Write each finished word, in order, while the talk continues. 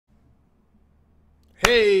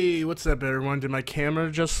Hey, what's up everyone? Did my camera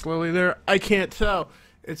just slowly there? I can't tell.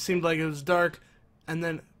 It seemed like it was dark, and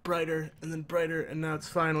then brighter, and now it's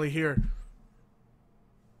finally here.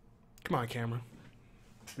 Come on, camera.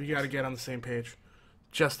 We gotta get on the same page.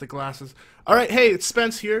 Just the glasses. Alright, hey, it's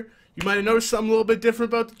Spence here. You might have noticed something a little bit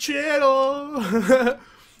different about the channel.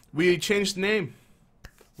 We changed the name.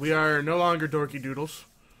 We are no longer Dorky Doodles.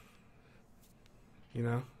 You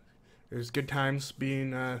know, there's good times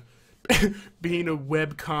being being a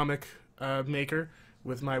webcomic maker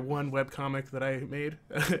with my one webcomic that I made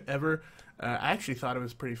ever. I actually thought it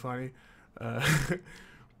was pretty funny.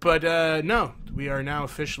 But no, we are now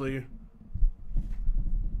officially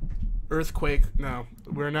Earthquake. No,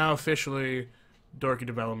 we're now officially Dorky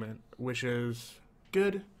Development, which is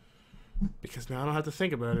good because now I don't have to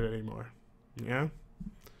think about it anymore. Yeah?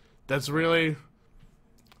 That's really...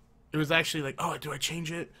 It was actually like, oh, do I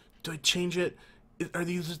change it? Do I change it? Are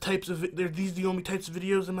these the types of? Are these the only types of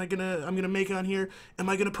videos I'm gonna make on here? Am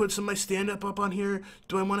I gonna put some of my stand-up up on here?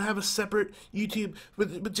 Do I want to have a separate YouTube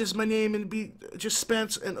with just my name and be just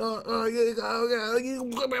Spence and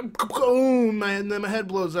boom, and then my head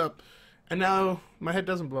blows up, and now my head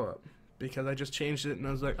doesn't blow up because I just changed it and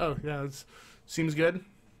I was like, oh yeah, it seems good.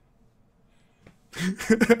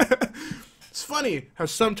 It's funny how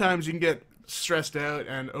sometimes you can get stressed out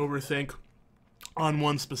and overthink on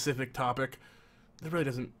one specific topic. It really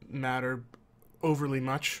doesn't matter overly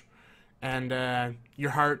much, and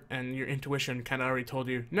your heart and your intuition kind of already told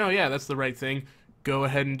you, no, yeah, that's the right thing. Go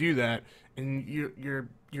ahead and do that, and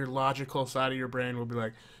your logical side of your brain will be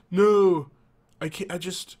like, no, I can't.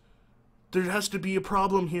 There has to be a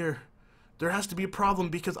problem here. There has to be a problem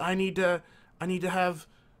because I need to have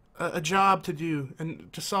a job to do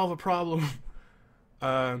and to solve a problem,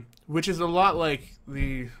 which is a lot like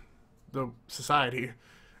the society.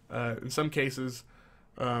 In some cases,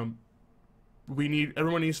 everyone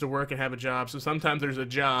needs to work and have a job. So sometimes there's a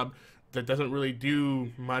job that doesn't really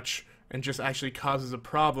do much and just actually causes a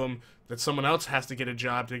problem that someone else has to get a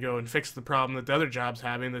job to go and fix the problem that the other job's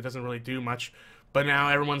having that doesn't really do much. But now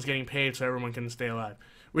everyone's getting paid so everyone can stay alive,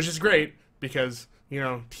 which is great because, you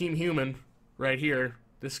know, Team Human right here,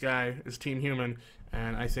 this guy is Team Human,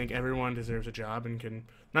 and I think everyone deserves a job and can,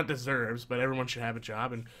 not deserves, but everyone should have a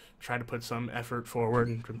job and try to put some effort forward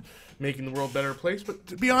into making the world a better place. But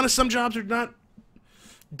to be honest, some jobs are not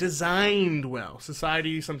designed well.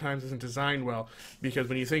 Society sometimes isn't designed well because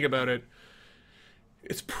when you think about it,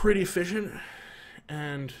 it's pretty efficient.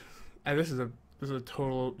 And this is a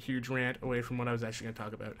total huge rant away from what I was actually going to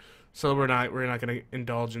talk about. So we're not going to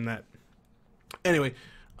indulge in that. Anyway,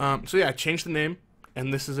 so yeah, I changed the name,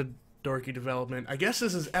 and this is a Dorky Development. I guess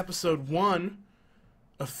this is episode 1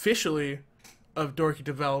 officially of Dorky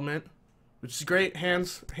Development, which is great.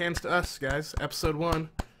 Hands to us, guys. Episode 1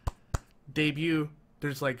 debut.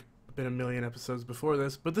 There's like been a million episodes before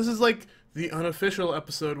this, but this is like the unofficial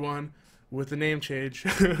episode 1 with the name change.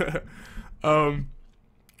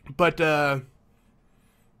 But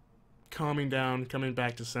calming down, coming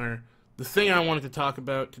back to center. The thing I wanted to talk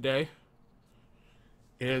about today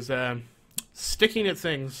is sticking at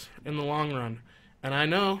things in the long run. And I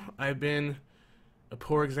know I've been a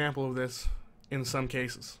poor example of this in some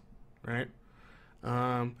cases, right?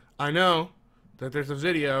 I know that there's a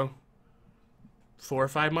video 4 or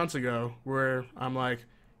 5 months ago where I'm like,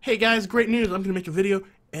 hey guys, great news, I'm gonna make a video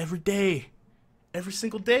every day. Every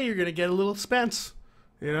single day you're gonna get a little Spence,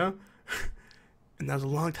 you know? And that was a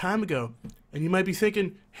long time ago. And you might be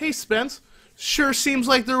thinking, hey Spence, sure seems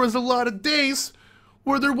like there was a lot of days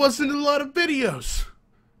where there wasn't a lot of videos.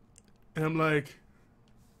 And I'm like,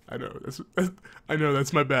 I know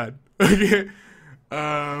that's my bad. Okay.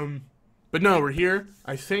 But no, we're here.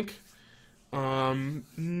 I think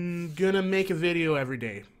gonna make a video every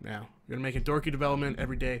day now. Gonna make a Dorky Development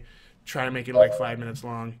every day. Try to make it like 5 minutes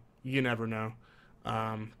long. You never know.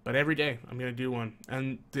 But every day I'm gonna do one.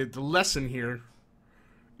 And the lesson here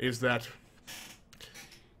is that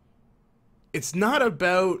it's not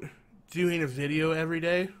about doing a video every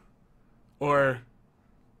day or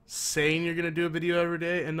saying you're gonna do a video every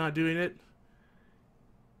day and not doing it.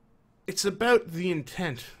 It's about the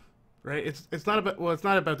intent, right? It's not about, well, it's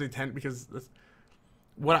not about the intent because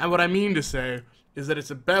what I mean to say is that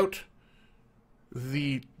it's about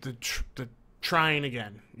the trying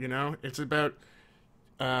again, you know? It's about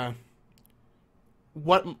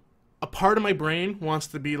what a part of my brain wants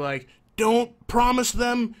to be like, don't promise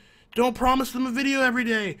them a video every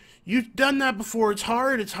day. You've done that before. It's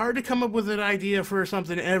hard to come up with an idea for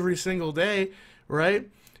something every single day, right?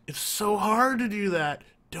 It's so hard to do that.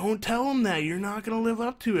 Don't tell them that. You're not going to live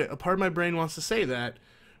up to it. A part of my brain wants to say that,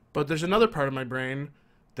 but there's another part of my brain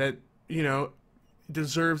that, you know,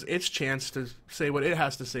 deserves its chance to say what it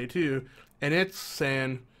has to say too, and it's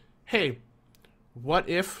saying, hey, what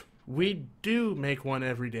if we do make one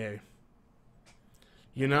every day?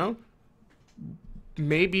 You know?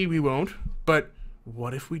 Maybe we won't, but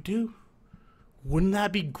what if we do? Wouldn't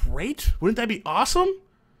that be great? Wouldn't that be awesome?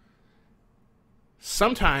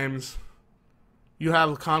 Sometimes you have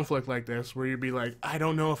a conflict like this where you'd be like, I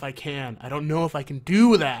don't know if I can. I don't know if I can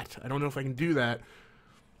do that. I don't know if I can do that.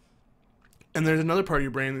 And there's another part of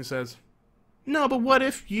your brain that says, no, but what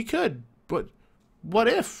if you could? But what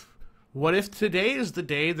if? What if today is the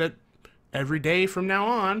day that every day from now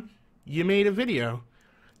on you made a video?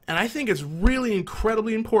 And I think it's really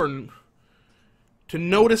incredibly important to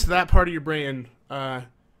notice that part of your brain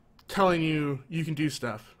telling you you can do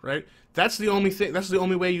stuff, right? That's the only thing. That's the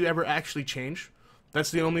only way you ever actually change.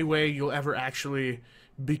 That's the only way you'll ever actually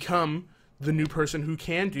become the new person who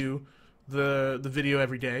can do the video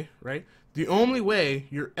every day, right? The only way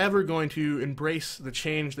you're ever going to embrace the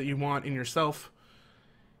change that you want in yourself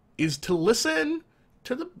is to listen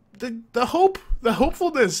to the hope, the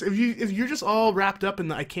hopefulness. If you're just all wrapped up in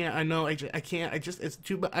the I can't, I know, I can't, it's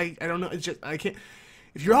too, I don't know, it's just, I can't.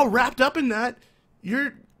 If you're all wrapped up in that,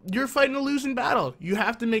 you're fighting a losing battle. You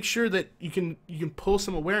have to make sure that you can pull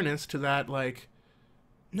some awareness to that, like,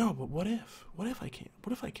 no, but what if? What if I can't?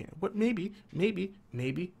 What if I can't? What maybe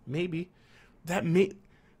that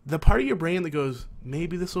the part of your brain that goes,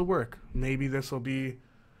 maybe this will work. Maybe this will be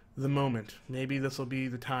the moment. Maybe this will be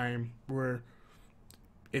the time where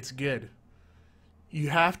it's good. You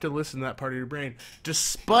have to listen to that part of your brain,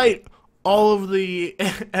 despite all of the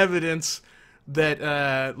evidence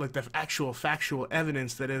that, like the actual factual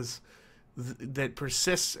evidence that is that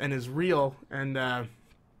persists and is real. And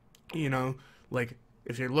you know, like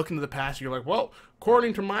if you're looking to the past, you're like, well,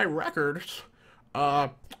 according to my records,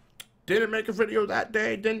 didn't make a video that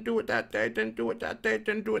day, didn't do it that day, didn't do it that day,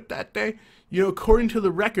 didn't do it that day. You know, according to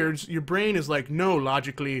the records, your brain is like, no,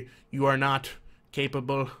 logically, you are not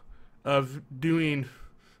capable of doing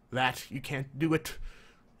that. You can't do it.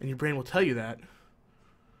 And your brain will tell you that.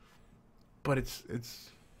 But it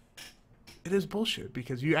is bullshit,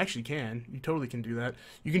 because you actually can. You totally can do that.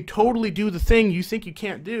 You can totally do the thing you think you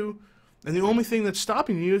can't do. And the only thing that's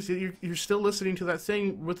stopping you is that you're still listening to that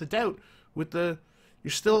thing with the doubt. You're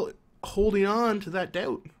still holding on to that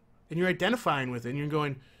doubt. And you're identifying with it. And you're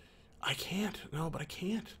going, I can't. No, but I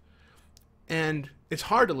can't. And it's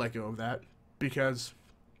hard to let go of that, because,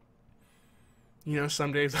 you know,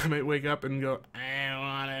 some days I might wake up and go, I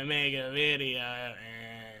want to make a video.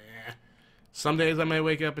 Some days I might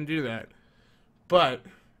wake up and do that. But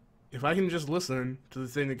if I can just listen to the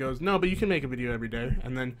thing that goes, no, but you can make a video every day.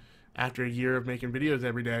 And then after a year of making videos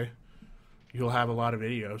every day, you'll have a lot of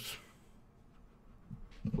videos.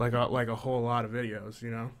 Like a whole lot of videos, you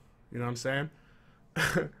know? You know what I'm saying?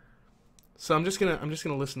 So I'm just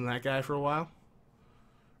gonna listen to that guy for a while.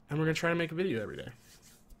 And we're gonna try to make a video every day.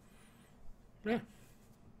 Yeah.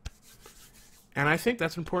 And I think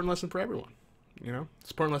that's an important lesson for everyone. You know?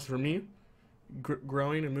 It's an important lesson for me,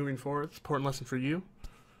 growing and moving forward. It's an important lesson for you.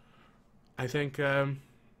 I think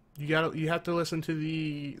you have to listen to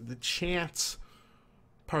the chance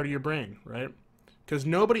part of your brain, right? Because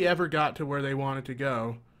nobody ever got to where they wanted to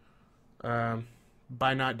go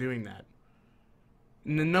by not doing that.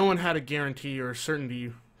 No one had a guarantee or a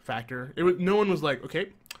certainty factor. No one was like, okay,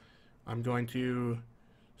 I'm going to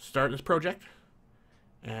start this project,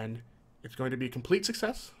 and it's going to be a complete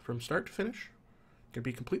success from start to finish. It's going to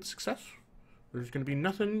be a complete success. There's going to be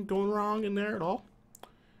nothing going wrong in there at all.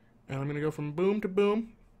 And I'm going to go from boom to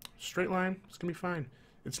boom, straight line. It's going to be fine.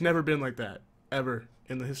 It's never been like that, ever,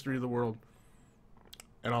 in the history of the world.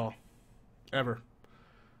 At all. Ever.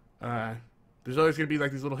 There's always going to be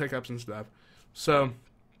like these little hiccups and stuff. So,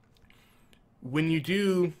 when you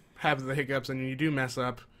do have the hiccups and you do mess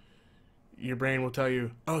up, your brain will tell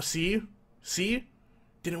you, oh, see?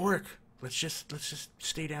 Didn't work. Let's just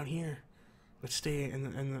stay down here. Let's stay,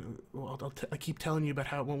 and I keep telling you about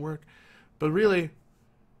how it won't work. But really,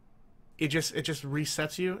 it just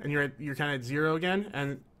resets you, and you're kind of at zero again.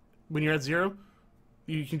 And when you're at zero,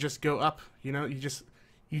 you can just go up. You know, you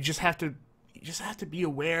just have to be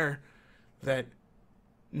aware that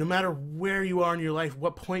no matter where you are in your life,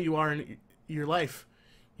 what point you are in your life,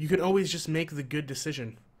 you can always just make the good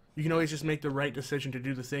decision. You can always just make the right decision to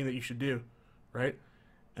do the thing that you should do, right?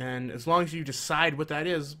 And as long as you decide what that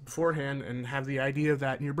is beforehand and have the idea of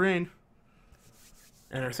that in your brain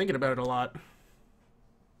and are thinking about it a lot,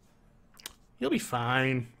 you'll be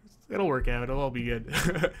fine. It'll work out. It'll all be good.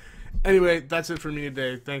 Anyway, that's it for me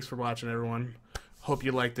today. Thanks for watching, everyone. Hope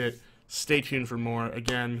you liked it. Stay tuned for more.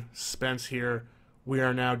 Again, Spence here. We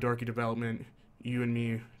are now Dorky Development. you and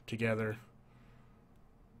me together.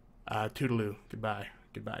 Toodaloo. Goodbye.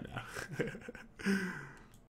 Goodbye now.